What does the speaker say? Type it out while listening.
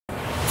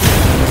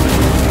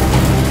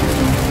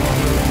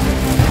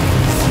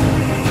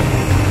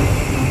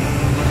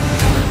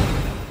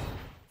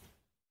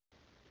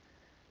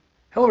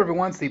Hello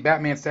everyone, it's the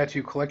Batman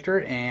Statue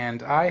Collector,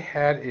 and I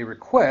had a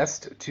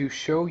request to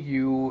show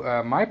you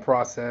my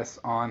process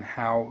on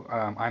how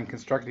I'm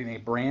constructing a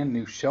brand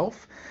new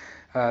shelf.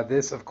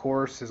 This, of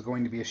course, is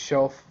going to be a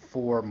shelf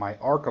for my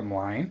Arkham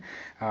line.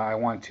 I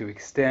want to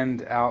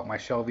extend out my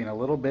shelving a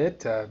little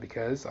bit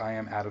because I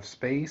am out of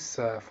space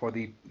for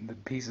the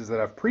pieces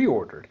that I've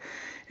pre-ordered.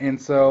 And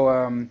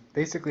so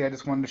basically I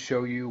just wanted to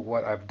show you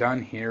what I've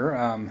done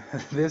here.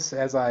 This,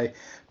 as I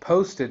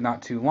posted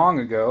not too long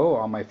ago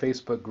on my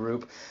Facebook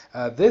group,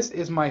 this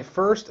is my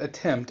first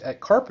attempt at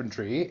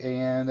carpentry,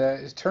 and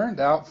it turned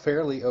out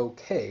fairly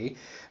okay.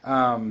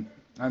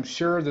 I'm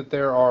sure that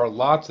there are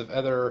lots of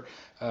other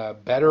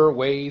better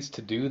ways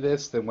to do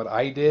this than what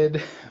I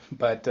did,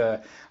 but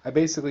I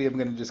basically am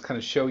going to just kind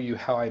of show you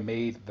how I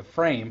made the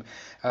frame.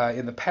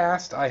 In the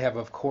past, I have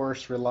of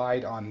course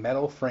relied on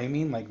metal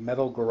framing, like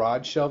metal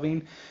garage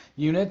shelving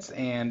units,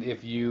 and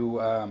if you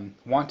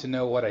want to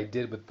know what I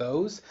did with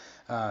those,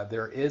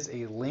 there is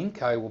a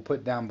link I will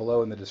put down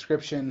below in the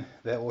description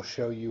that will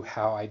show you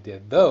how I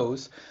did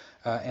those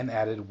and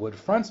added wood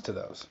fronts to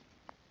those.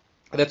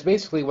 That's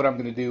basically what I'm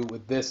going to do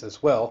with this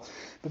as well.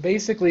 But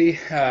basically,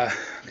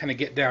 kind of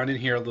get down in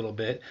here a little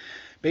bit.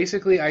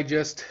 Basically, I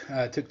just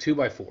took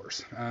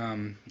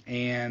 2x4s.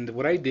 And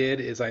what I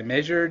did is I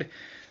measured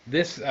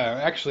this.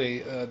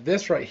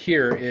 This right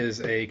here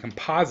is a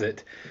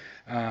composite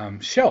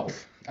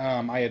shelf.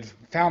 I had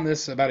found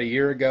this about a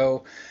year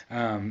ago.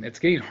 It's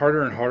getting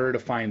harder and harder to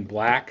find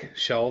black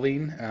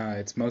shelving.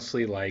 It's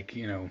mostly like,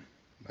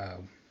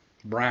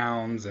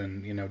 browns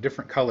and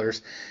different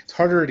colors. It's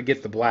harder to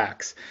get the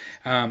blacks,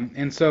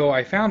 and so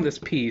I found this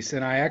piece,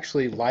 and I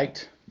actually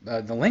liked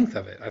the length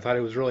of it. I thought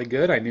it was really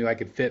good. I knew I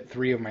could fit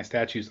 3 of my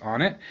statues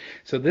on it,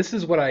 so this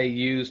is what I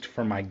used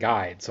for my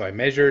guide. So I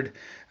measured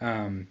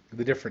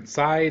the different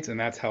sides, and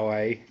that's how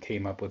I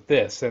came up with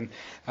this. And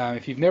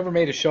if you've never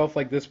made a shelf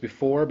like this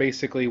before,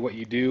 basically what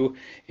you do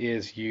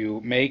is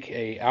you make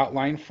a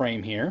outline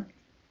frame here,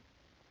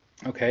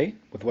 okay,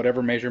 with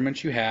whatever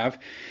measurements you have,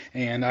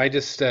 and I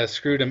just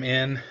screwed them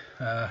in.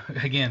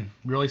 Again,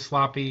 really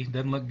sloppy,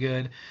 doesn't look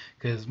good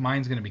because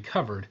mine's going to be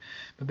covered,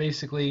 but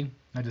basically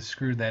I just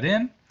screwed that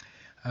in.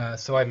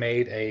 So I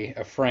made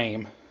a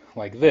frame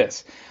like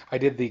this. I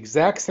did the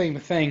exact same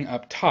thing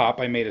up top.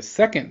 I made a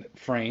second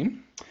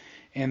frame,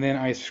 and then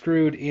I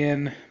screwed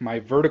in my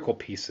vertical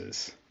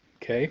pieces.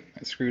 Okay,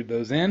 I screwed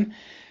those in,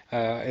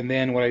 and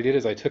then what I did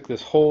is I took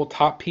this whole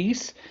top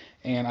piece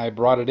and I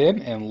brought it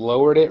in and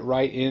lowered it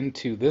right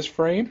into this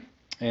frame,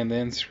 and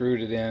then screwed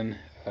it in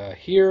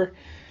here,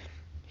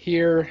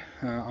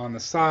 on the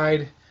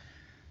side,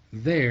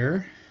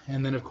 there,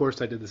 and then of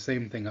course I did the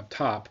same thing up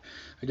top.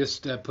 I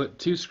just put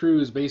 2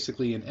 screws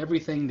basically in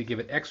everything to give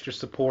it extra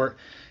support.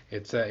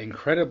 It's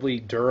incredibly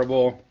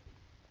durable,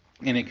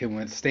 and it can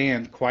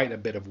withstand quite a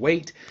bit of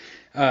weight.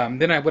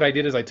 What I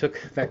did is I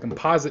took that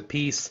composite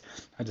piece,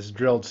 I just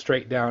drilled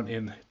straight down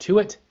into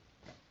it,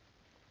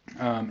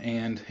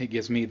 and it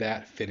gives me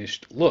that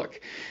finished look.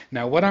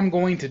 Now what I'm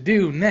going to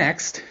do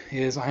next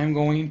is I'm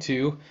going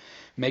to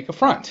make a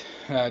front,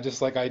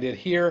 just like I did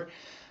here.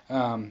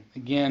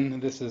 Again,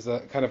 this is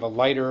a kind of a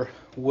lighter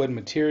wood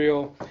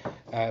material,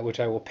 which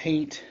I will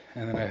paint,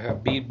 and then I have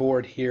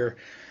beadboard here.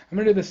 I'm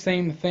going to do the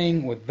same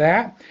thing with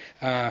that.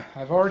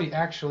 I've already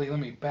actually, let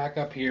me back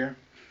up here,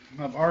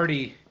 I've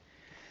already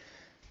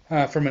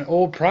from an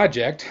old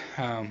project,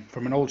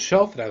 from an old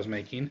shelf that I was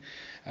making,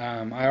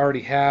 I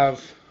already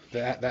have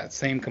that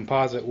same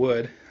composite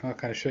wood. I'll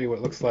kind of show you what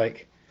it looks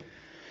like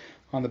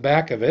on the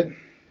back of it.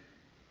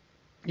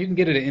 You can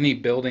get it at any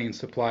building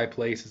supply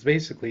place. It's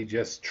basically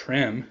just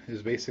trim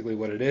is basically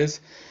what it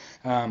is.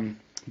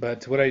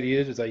 But what I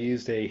did is I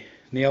used a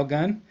nail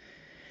gun,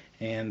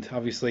 and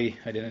obviously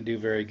I didn't do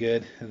very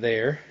good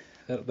there.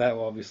 That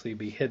will obviously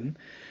be hidden.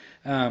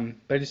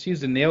 But I just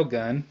used a nail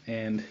gun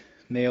and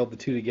nailed the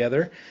two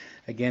together.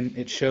 Again,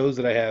 it shows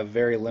that I have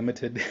very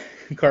limited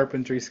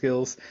carpentry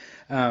skills,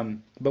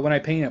 but when I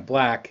paint it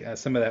black,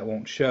 some of that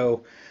won't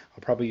show.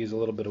 I'll probably use a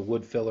little bit of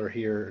wood filler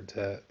here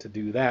to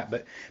do that.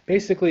 But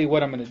basically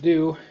what I'm going to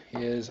do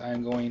is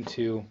I'm going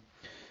to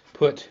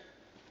put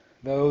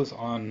those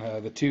on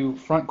the 2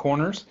 front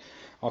corners.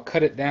 I'll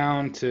cut it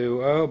down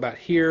to about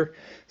here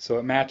so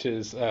it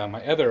matches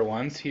my other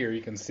ones. Here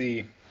you can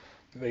see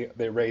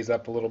they raise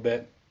up a little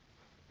bit,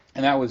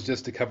 and that was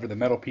just to cover the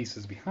metal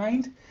pieces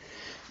behind.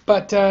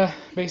 But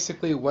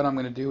basically what I'm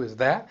going to do is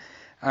that.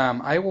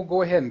 I will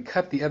go ahead and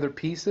cut the other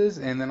pieces,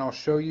 and then I'll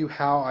show you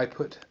how I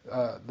put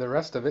the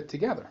rest of it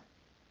together.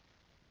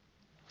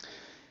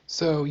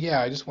 So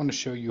yeah, I just want to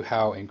show you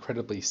how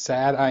incredibly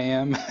sad I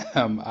am.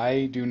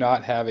 I do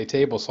not have a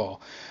table saw.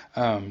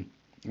 I've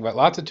got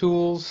lots of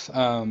tools,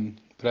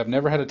 but I've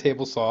never had a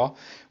table saw,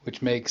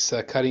 which makes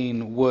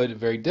cutting wood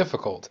very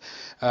difficult.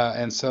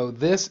 And so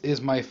this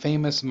is my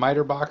famous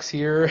miter box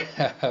here.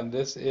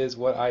 This is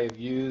what I have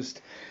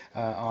used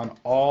on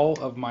all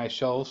of my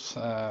shelves,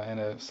 and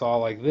a saw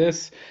like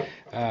this,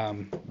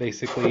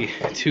 basically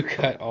to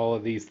cut all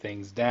of these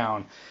things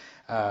down.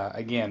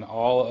 Again,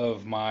 all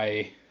of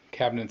my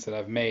cabinets that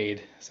I've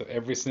made, so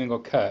every single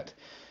cut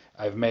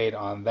I've made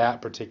on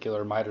that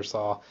particular miter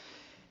saw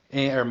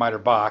or miter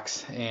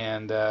box,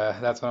 and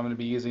that's what I'm going to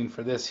be using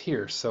for this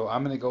here. So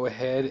I'm going to go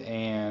ahead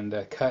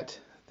and cut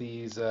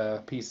these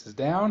pieces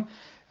down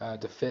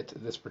to fit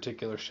this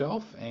particular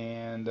shelf,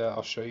 and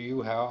I'll show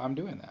you how I'm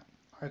doing that.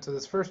 Alright, so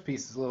this first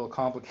piece is a little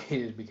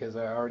complicated because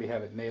I already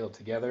have it nailed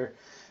together,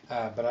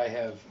 but I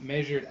have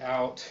measured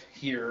out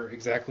here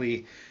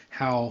exactly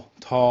how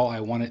tall I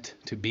want it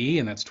to be,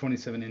 and that's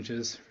 27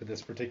 inches for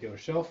this particular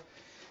shelf.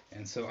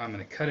 And so I'm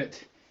going to cut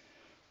it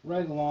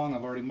right along.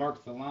 I've already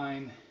marked the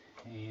line,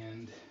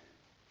 and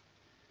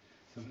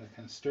so I'm going to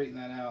kind of straighten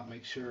that out,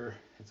 make sure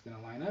it's going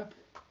to line up.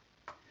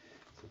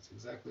 So it's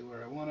exactly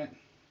where I want it.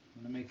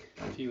 I'm going to make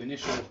a few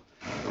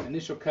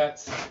initial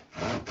cuts.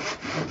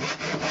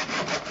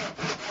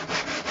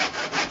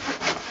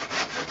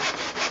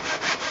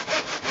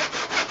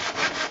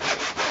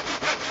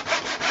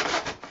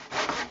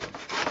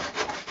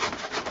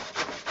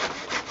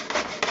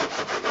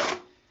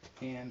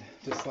 And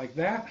just like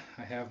that,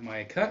 I have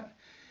my cut,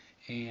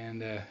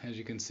 and as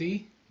you can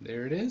see,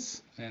 there it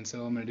is. And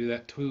so I'm going to do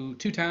that two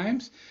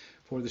times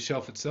for the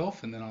shelf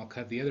itself, and then I'll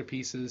cut the other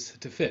pieces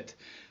to fit.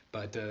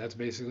 But that's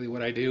basically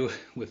what I do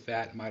with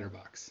that miter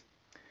box.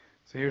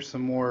 So here's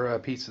some more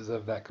pieces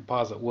of that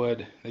composite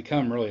wood. They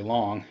come really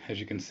long, as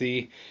you can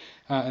see,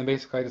 and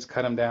basically I just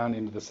cut them down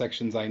into the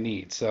sections I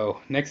need.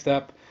 So next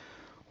up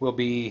will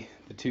be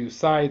the two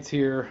sides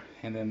here,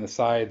 and then the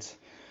sides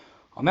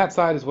on that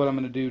side is what I'm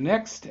going to do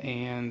next,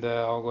 and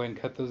I'll go ahead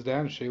and cut those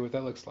down and show you what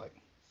that looks like.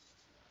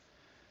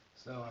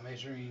 So I'm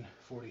measuring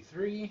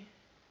 43,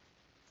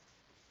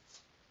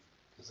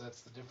 because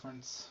that's the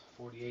difference,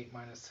 48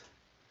 minus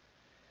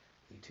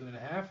the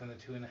 2.5 and the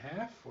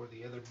 2.5 for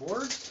the other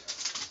board.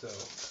 So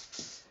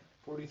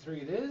 43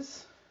 it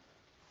is.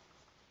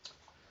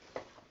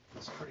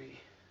 It's pretty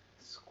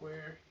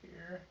square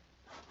here.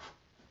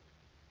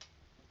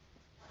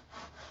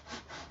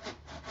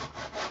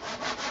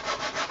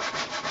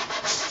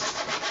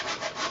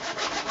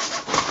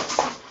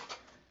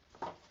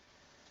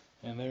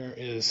 And there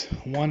is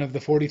one of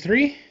the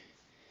 43.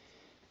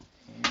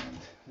 And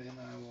then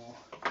I will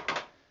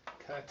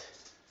cut.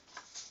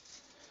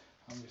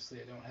 Obviously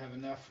I don't have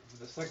enough for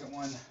the second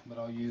one, but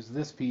I'll use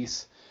this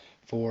piece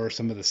for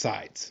some of the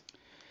sides.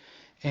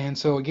 And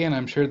so again,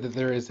 I'm sure that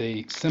there is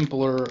a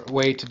simpler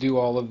way to do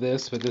all of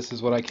this, but this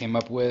is what I came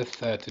up with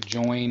to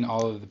join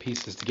all of the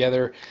pieces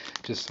together.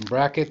 Just some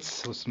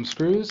brackets with some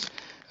screws,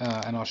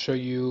 and I'll show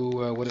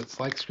you what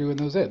it's like screwing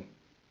those in.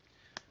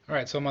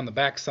 Alright, so I'm on the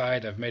back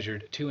side. I've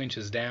measured 2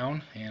 inches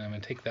down, and I'm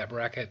going to take that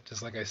bracket,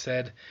 just like I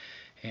said,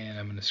 and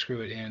I'm going to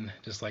screw it in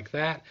just like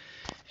that.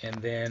 And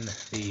then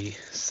the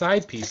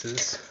side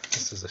pieces,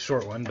 this is a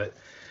short one, but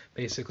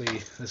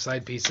basically the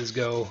side pieces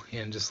go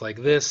in just like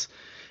this,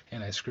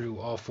 and I screw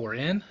all 4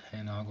 in,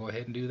 and I'll go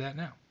ahead and do that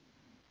now.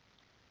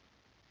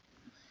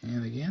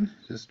 And again,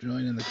 just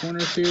drilling in the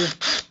corners here.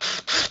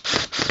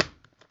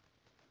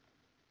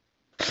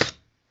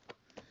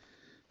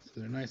 So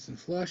they're nice and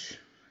flush.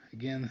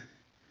 Again,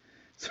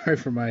 sorry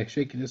for my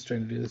shakiness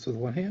trying to do this with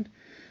one hand,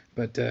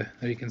 but there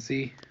you can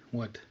see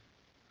what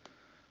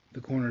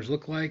the corners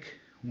look like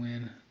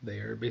when they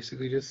are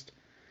basically just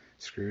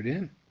screwed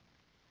in.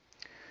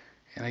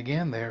 And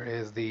again, there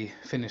is the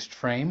finished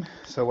frame.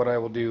 So what I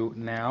will do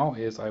now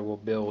is I will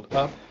build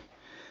up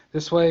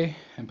this way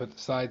and put the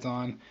sides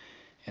on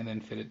and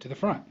then fit it to the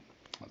front.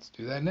 Let's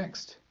do that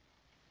next.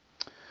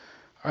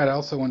 Alright, I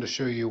also wanted to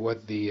show you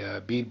what the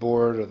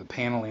beadboard or the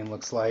paneling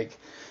looks like.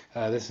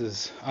 This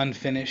is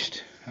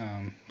unfinished,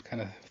 kind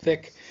of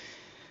thick.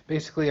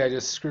 Basically, I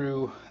just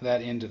screw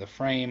that into the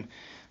frame.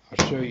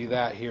 I'll show you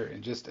that here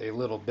in just a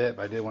little bit,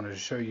 but I did want to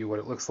show you what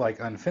it looks like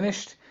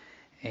unfinished.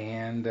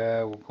 And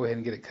we'll go ahead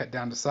and get it cut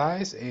down to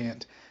size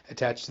and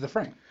attached to the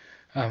frame.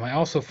 I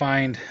also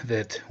find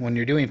that when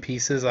you're doing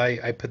pieces,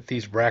 I put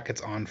these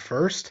brackets on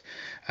first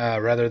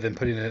rather than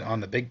putting it on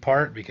the big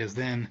part, because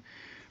then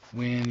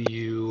when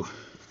you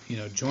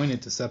join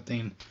it to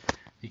something,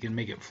 you can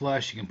make it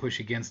flush, you can push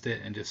against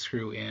it and just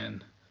screw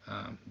in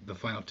the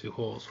final 2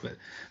 holes. But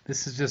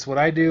this is just what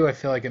I do. I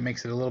feel like it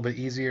makes it a little bit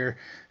easier.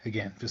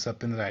 Again, just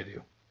something that I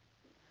do.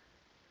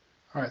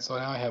 Alright, so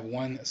now I have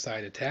one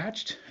side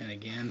attached, and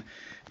again,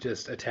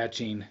 just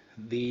attaching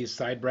these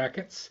side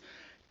brackets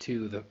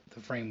to the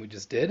frame we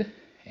just did,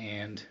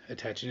 and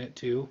attaching it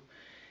to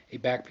a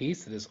back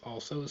piece that is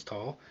also as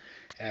tall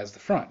as the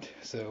front.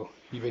 So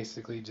you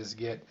basically just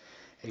get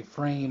a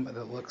frame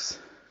that looks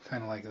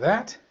kind of like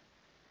that.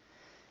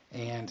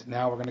 And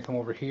now we're going to come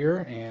over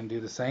here and do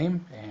the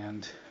same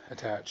and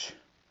attach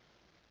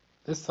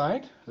this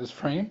side, this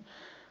frame,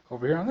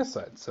 over here on this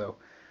side. So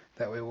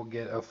that way we'll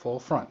get a full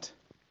front.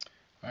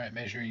 Alright,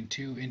 measuring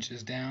 2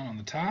 inches down on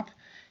the top,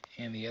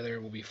 and the other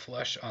will be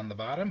flush on the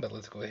bottom, but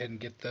let's go ahead and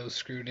get those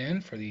screwed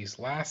in for these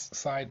last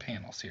side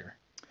panels here.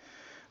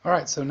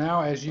 Alright, so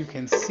now as you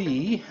can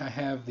see, I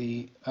have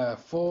the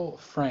full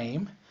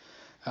frame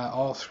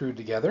all screwed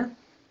together.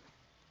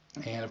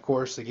 And of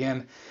course,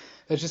 again,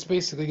 that's just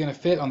basically going to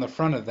fit on the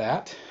front of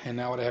that. And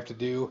now what I have to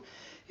do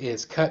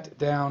is cut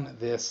down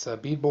this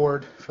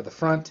beadboard for the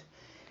front,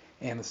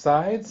 and the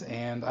sides,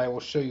 and I will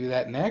show you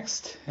that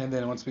next. And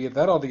then once we get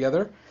that all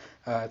together,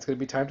 it's going to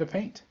be time to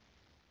paint.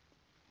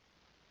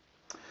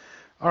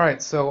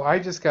 Alright, so I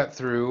just got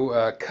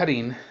through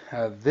cutting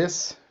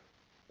this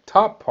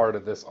top part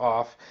of this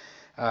off.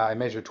 I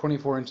measured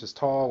 24 inches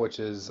tall, which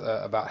is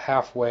about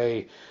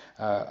halfway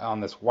on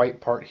this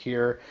white part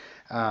here.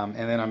 And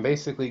then I'm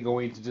basically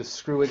going to just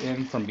screw it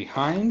in from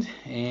behind,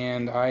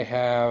 and I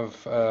have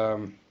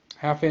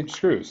half-inch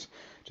screws,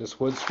 just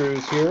wood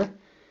screws here,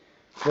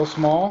 real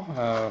small,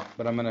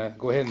 but I'm going to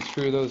go ahead and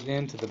screw those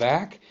into the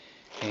back,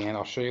 and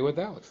I'll show you what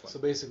that looks like. So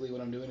basically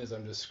what I'm doing is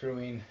I'm just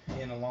screwing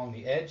in along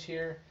the edge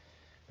here.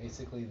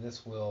 Basically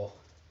this will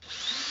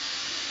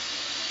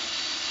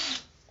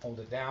hold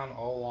it down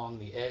all along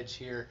the edge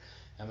here.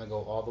 I'm going to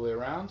go all the way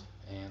around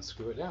and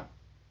screw it down.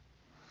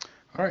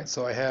 Alright,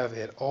 so I have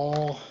it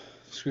all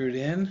screwed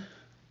in.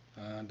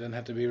 Doesn't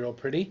have to be real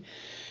pretty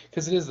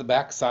because it is the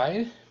back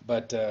side,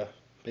 but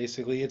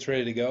basically it's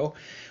ready to go.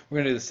 We're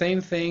going to do the same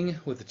thing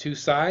with the two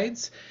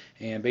sides,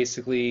 and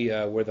basically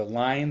where the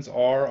lines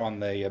are on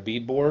the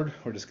bead board,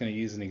 we're just going to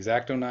use an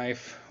X-Acto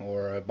knife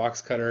or a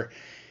box cutter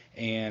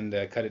and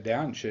cut it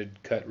down. It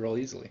should cut real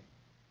easily.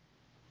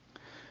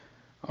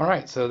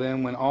 Alright, so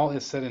then when all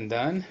is said and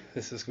done,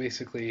 this is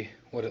basically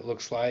what it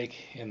looks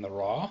like in the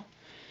raw.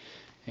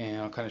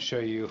 And I'll kind of show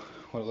you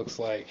what it looks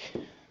like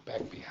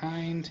back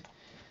behind.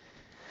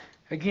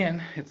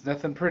 Again, it's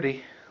nothing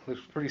pretty. It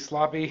looks pretty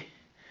sloppy,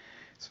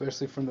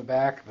 especially from the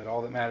back, but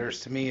all that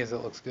matters to me is it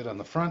looks good on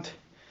the front.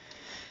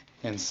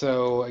 And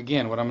so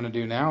again, what I'm going to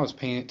do now is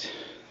paint it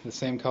the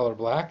same color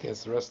black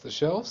as the rest of the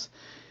shelves,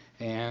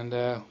 and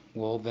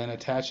we'll then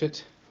attach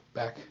it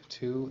back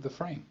to the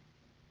frame.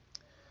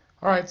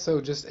 Alright, so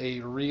just a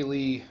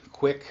really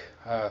quick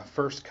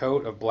first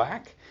coat of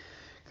black.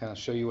 Kind of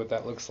show you what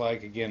that looks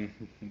like. Again,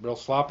 real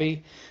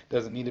sloppy.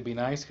 Doesn't need to be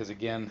nice because,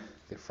 again,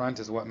 the front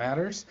is what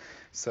matters.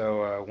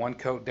 So one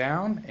coat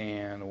down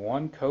and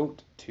one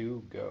coat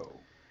to go.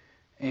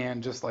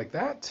 And just like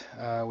that,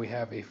 we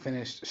have a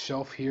finished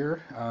shelf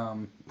here.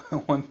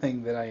 One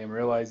thing that I am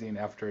realizing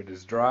after it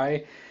is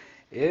dry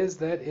is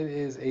that it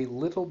is a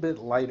little bit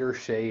lighter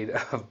shade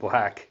of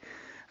black.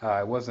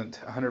 I wasn't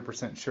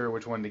 100% sure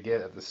which one to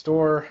get at the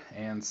store,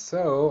 and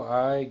so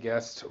I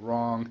guessed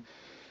wrong.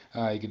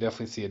 You can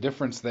definitely see a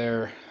difference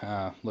there.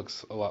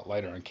 Looks a lot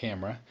lighter on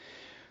camera.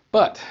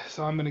 But,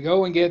 so I'm going to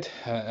go and get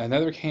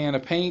another can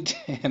of paint,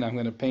 and I'm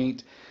going to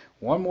paint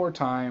one more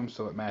time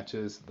so it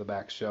matches the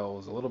back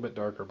shelves, a little bit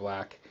darker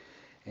black.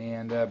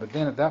 And but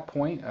then at that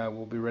point,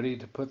 we'll be ready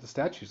to put the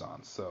statues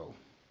on. So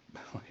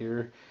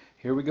here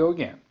we go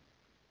again.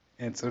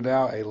 And so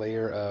now a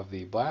layer of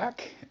the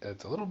black.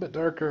 It's a little bit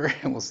darker,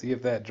 and we'll see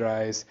if that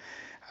dries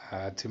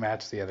to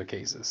match the other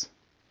cases.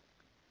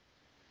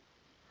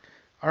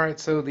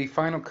 Alright, so the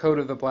final coat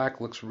of the black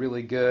looks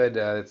really good.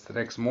 It's the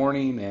next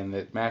morning, and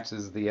it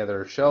matches the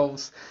other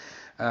shelves.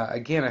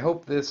 Again, I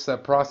hope this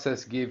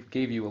process gave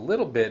you a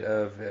little bit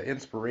of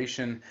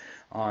inspiration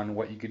on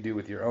what you could do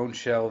with your own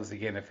shelves.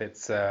 Again, if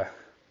it's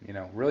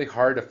really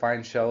hard to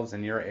find shelves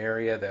in your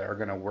area that are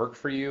going to work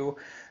for you,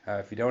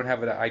 if you don't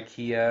have it at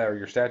IKEA or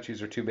your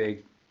statues are too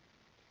big,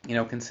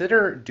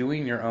 consider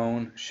doing your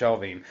own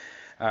shelving.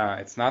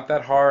 It's not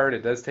that hard.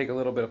 It does take a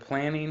little bit of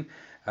planning.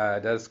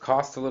 It does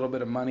cost a little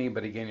bit of money,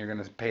 but again, you're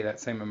going to pay that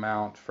same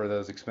amount for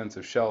those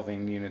expensive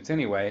shelving units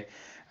anyway.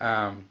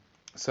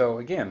 So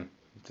again,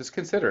 just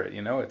consider it.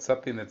 It's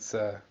something that's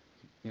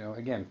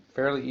again,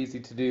 fairly easy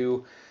to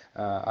do.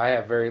 I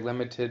have very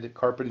limited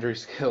carpentry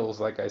skills,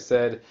 like I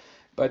said,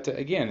 but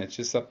again, it's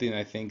just something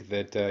I think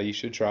that you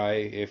should try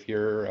if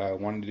you're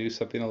wanting to do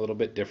something a little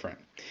bit different.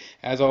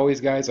 As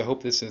always, guys, I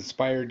hope this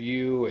inspired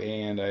you,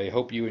 and I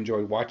hope you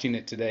enjoyed watching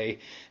it today.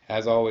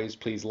 As always,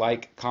 please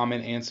like,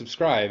 comment, and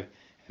subscribe.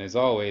 And as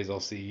always, I'll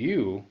see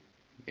you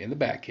in the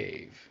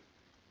Batcave.